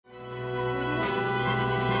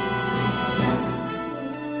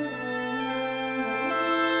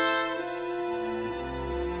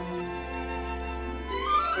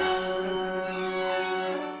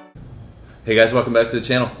Hey guys, welcome back to the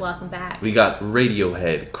channel. Welcome back. We got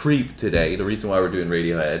Radiohead, Creep today. The reason why we're doing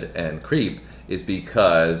Radiohead and Creep is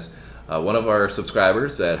because one of our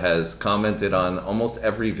subscribers that has commented on almost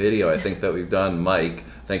every video I think that we've done, Mike,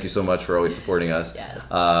 thank you so much for always supporting us. Yes.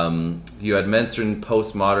 You had mentioned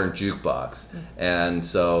postmodern jukebox, and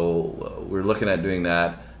so we're looking at doing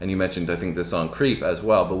that. And you mentioned, I think, the song Creep as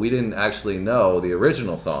well, but we didn't actually know the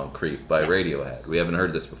original song Creep by Radiohead. We haven't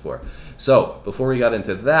heard this before. So before we got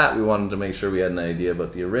into that, we wanted to make sure we had an idea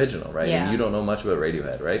about the original, right? Yeah. And you don't know much about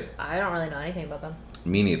Radiohead, right? I don't really know anything about them.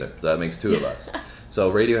 Me neither. So that makes two of us.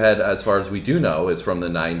 So Radiohead, as far as we do know, is from the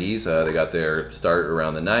 90s. They got their start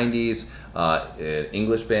around the 90s.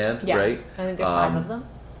 English band, right? I think there's 5 of them.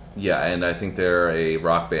 Yeah, and I think they're a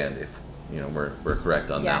rock band, if we're correct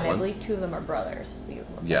on that one. one. I believe 2 of them are brothers.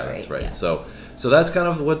 Yeah, that's right. Yeah. So that's kind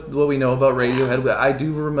of what we know about Radiohead. I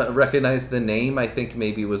do recognize the name. I think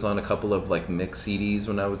maybe it was on a couple of like mix CDs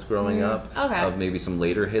when I was growing up. Okay. Of maybe some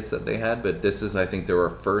later hits that they had, but this is, I think, their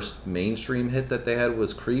first mainstream hit that they had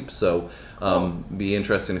was Creep. So be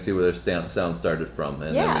interesting to see where their sound started from,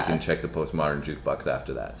 and then we can check the postmodern jukebox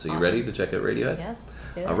after that. So you ready to check out Radiohead? Yes.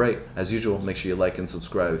 Let's do that. All right. As usual, make sure you like and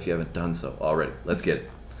subscribe if you haven't done so already. Let's get it.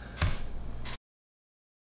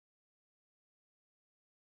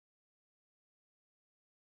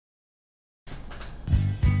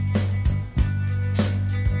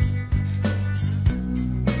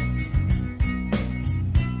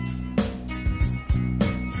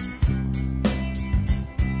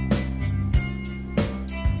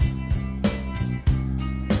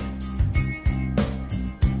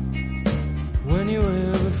 When you were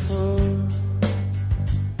here before,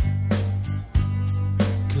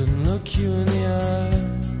 couldn't look you in the eye.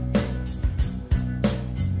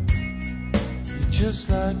 You're just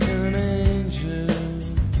like an angel.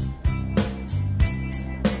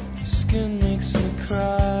 Your skin makes me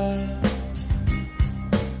cry.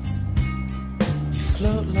 You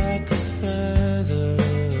float like a feather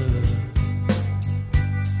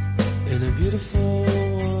in a beautiful world.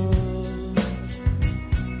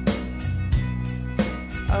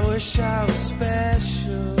 I wish I was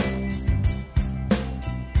special.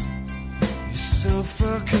 You're so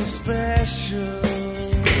fucking special.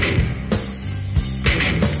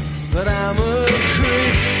 But I'm a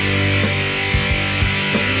creep.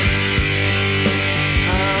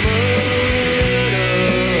 I'm a widow.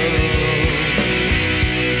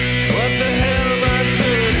 What the hell am I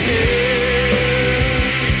doing here?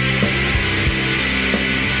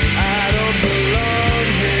 I don't belong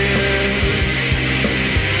here.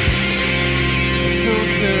 Don't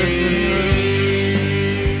care if it hurts.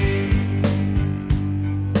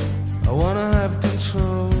 I wanna have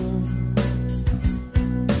control.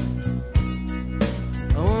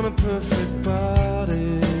 I want a perfect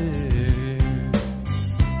body.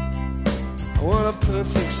 I want a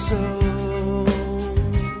perfect soul.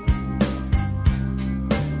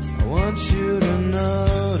 I want you to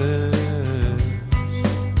notice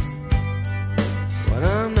when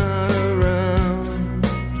I'm not around.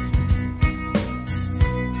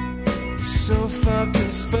 So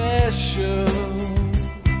fucking special.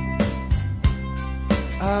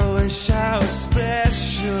 I wish I was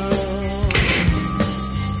special,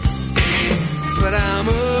 but I'm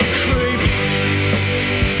a creep.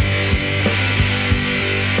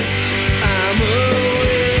 I'm a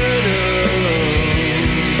widow.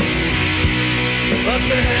 What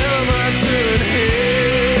the hell am I doing here?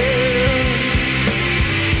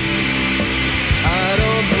 I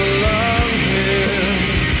don't belong here.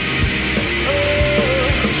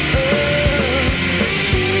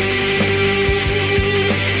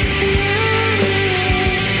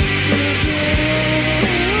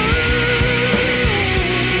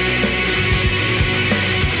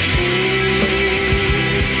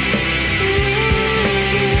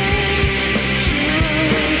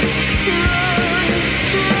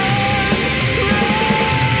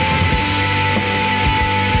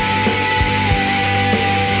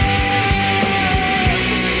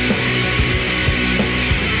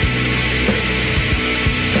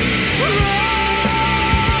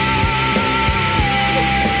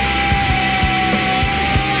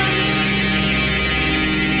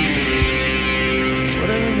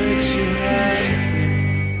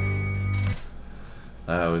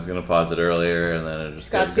 I was gonna pause it earlier, and then it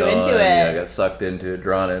just got kept too going. into it. Yeah, I got sucked into it,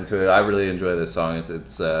 drawn into it. I really enjoy this song.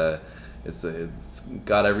 It's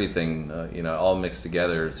got everything, all mixed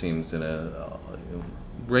together. It seems in a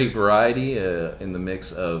great variety in the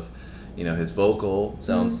mix of, his vocal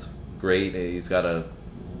sounds great. He's got a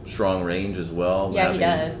strong range as well. Yeah, he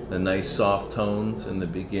does. The nice soft tones in the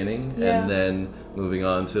beginning, Yeah. and then moving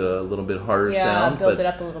on to a little bit harder Yeah, sound. build it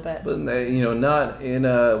up a little bit. But you know, not in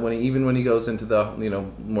a when he goes into the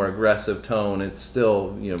more aggressive tone, it's still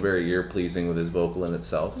very ear pleasing with his vocal in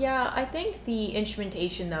itself. Yeah, I think the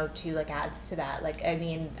instrumentation though too like adds to that. Like I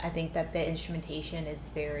mean, I think that the instrumentation is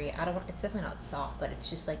very it's definitely not soft, but it's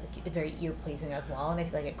just like very ear pleasing as well, and I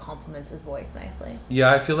feel like it complements his voice nicely.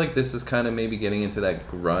 Yeah, I feel like this is kind of maybe getting into that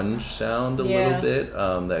grunge sound a little bit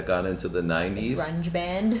that got into the 90s. Grunge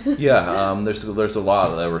band. Yeah, there's a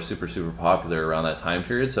lot that were super popular around that time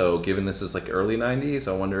period. So given this is like early 90s,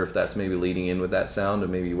 I wonder if that's maybe leading in with that sound,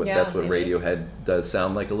 and maybe that's what Radiohead does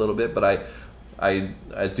sound like a little bit. But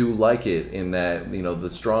I do like it in that the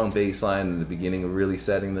strong bass line in the beginning really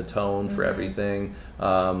setting the tone for everything.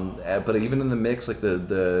 But even in the mix, like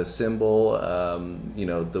the cymbal,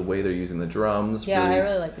 the way they're using the drums. Yeah, I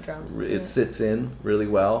really like the drums. It sits in really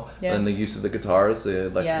well, and the use of the guitars, the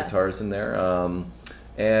electric guitars in there.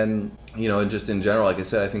 And just in general, like I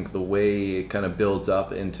said, I think the way it kind of builds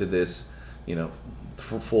up into this,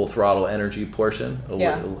 full throttle energy portion,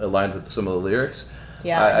 aligned with some of the lyrics.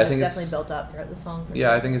 Yeah, I think it's definitely built up throughout the song. Yeah,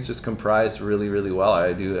 sure. I think it's just comprised really well.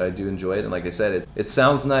 I do enjoy it, and like I said, it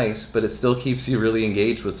sounds nice, but it still keeps you really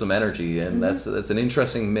engaged with some energy, and that's an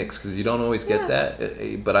interesting mix because you don't always get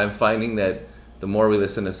that. But I'm finding that the more we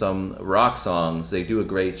listen to some rock songs, they do a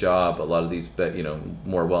great job. A lot of these,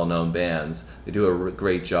 more well-known bands, they do a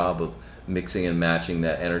great job of mixing and matching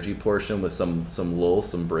that energy portion with some lulls,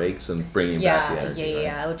 some breaks, and bringing back the energy.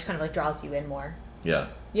 Yeah, which kind of like draws you in more. Yeah.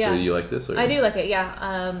 Yeah. So you like this? Or? I do like it, yeah.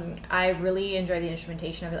 I really enjoy the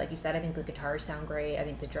instrumentation of it. Like you said, I think the guitars sound great. I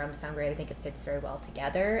think the drums sound great. I think it fits very well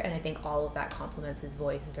together. And I think all of that complements his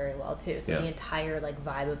voice very well, too. So the entire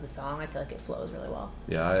vibe of the song, I feel like it flows really well.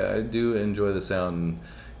 Yeah, I do enjoy the sound.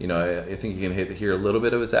 I think you can hear a little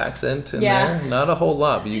bit of his accent in there. Not a whole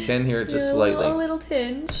lot, but you can hear it just slightly. A little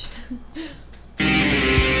tinge.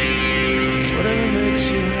 Whatever makes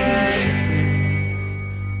you happy,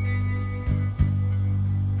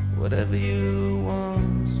 whatever you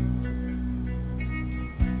want,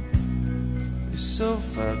 you're so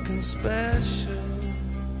fucking special.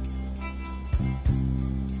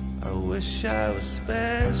 I wish I was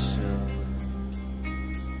special,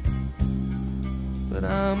 but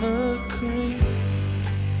I'm a creep.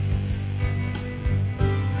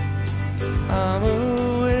 I'm a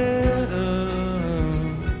widow.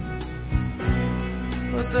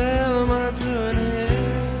 What the hell am I doing here?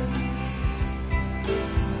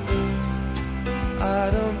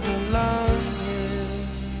 I don't belong here.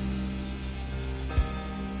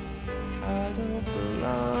 I don't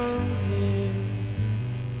belong here.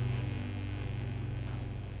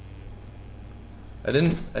 I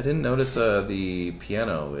didn't notice the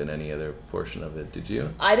piano in any other portion of it. Did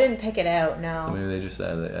you? I didn't pick it out. No. So maybe they just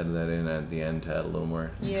added that in at the end to add a little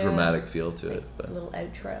more dramatic feel to it. But a little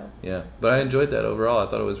outro. Yeah, but I enjoyed that overall. I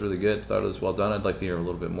thought it was really good. Thought it was well done. I'd like to hear a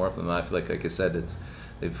little bit more from them. I feel like I said,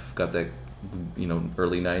 they've got that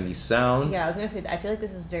early 90s sound. Yeah, I was gonna say I feel like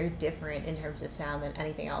this is very different in terms of sound than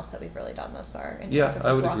anything else that we've really done thus far. Yeah,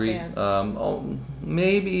 I would agree.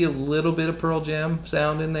 Maybe a little bit of Pearl Jam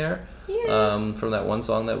sound in there. Yeah. From that one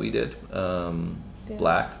song that we did,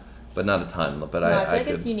 Black, but not a ton. But I feel like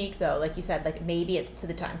it's unique though. Like you said, maybe it's to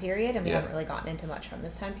the time period, and we haven't really gotten into much from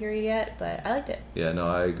this time period yet. But I liked it. Yeah, no,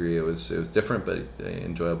 I agree. It was different, but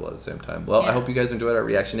enjoyable at the same time. Well, I hope you guys enjoyed our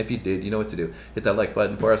reaction. If you did, you know what to do. Hit that like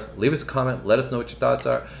button for us. Leave us a comment. Let us know what your thoughts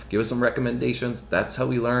are. Give us some recommendations. That's how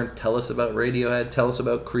we learn. Tell us about Radiohead. Tell us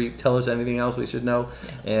about Creep. Tell us anything else we should know.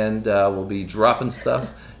 Yes. And we'll be dropping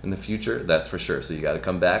stuff in the future. That's for sure. So you got to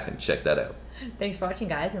come back and check that out. Thanks for watching,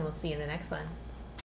 guys, and we'll see you in the next one.